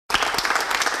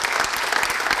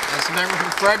That's the member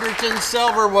from Fredericton,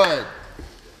 Silverwood.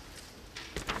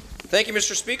 Thank you,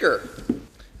 Mr. Speaker.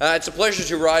 It's a pleasure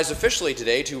to rise officially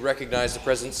today to recognize the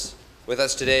presence with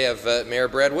us today of Mayor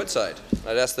Brad Woodside.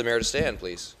 I'd ask the Mayor to stand,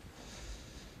 please.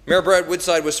 Mayor Brad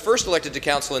Woodside was first elected to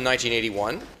council in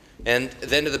 1981 and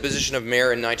then to the position of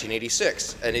mayor in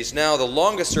 1986, and he's now the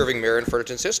longest-serving mayor in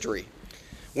Fredericton's history,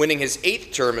 winning his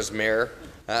 8th term as mayor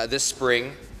this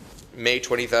spring, May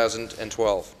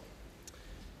 2012.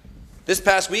 This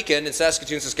past weekend in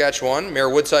Saskatoon, Saskatchewan, Mayor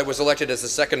Woodside was elected as the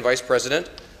second Vice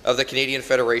President of the Canadian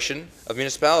Federation of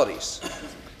Municipalities.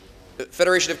 The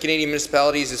Federation of Canadian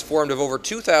Municipalities is formed of over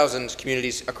 2,000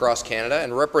 communities across Canada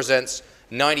and represents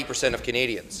 90% of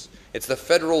Canadians. It's the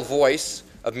federal voice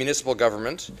of municipal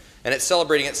government, and it's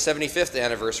celebrating its 75th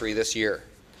anniversary this year.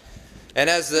 And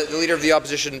as the Leader of the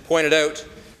Opposition pointed out,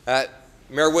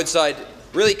 Mayor Woodside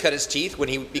really cut his teeth when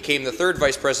he became the 3rd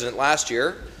Vice President last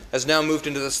year, has now moved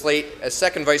into the slate as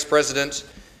 2nd Vice President.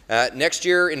 Next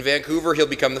year in Vancouver, he'll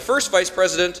become the 1st Vice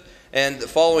President, and the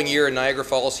following year in Niagara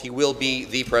Falls, he will be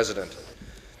the President.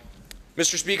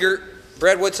 Mr. Speaker,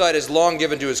 Brad Woodside has long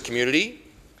given to his community,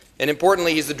 and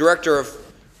importantly, he's the Director of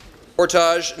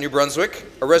Portage, New Brunswick,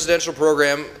 a residential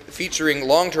program featuring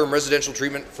long-term residential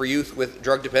treatment for youth with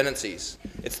drug dependencies.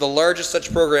 It's the largest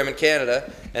such program in Canada,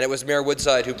 and it was Mayor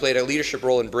Woodside who played a leadership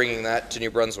role in bringing that to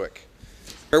New Brunswick.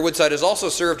 Mayor Woodside has also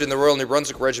served in the Royal New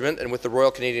Brunswick Regiment and with the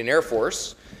Royal Canadian Air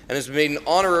Force, and has been made an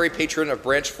honorary patron of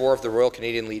Branch 4 of the Royal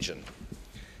Canadian Legion.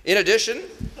 In addition,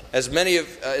 as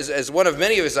one of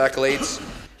many of his accolades,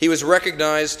 he was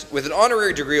recognized with an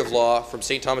honorary degree of law from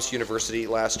St. Thomas University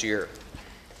last year.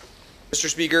 Mr.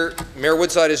 Speaker, Mayor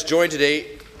Woodside is joined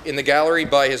today in the gallery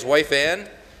by his wife Anne,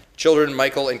 children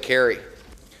Michael and Carrie.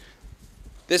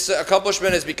 This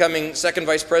accomplishment as becoming 2nd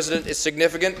Vice President is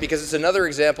significant because it's another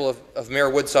example of Mayor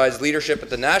Woodside's leadership at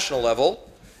the national level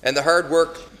and the hard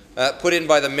work put in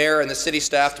by the Mayor and the city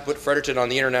staff to put Fredericton on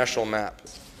the international map.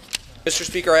 Mr.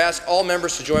 Speaker, I ask all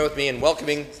members to join with me in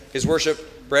welcoming His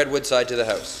Worship Brad Woodside to the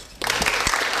House.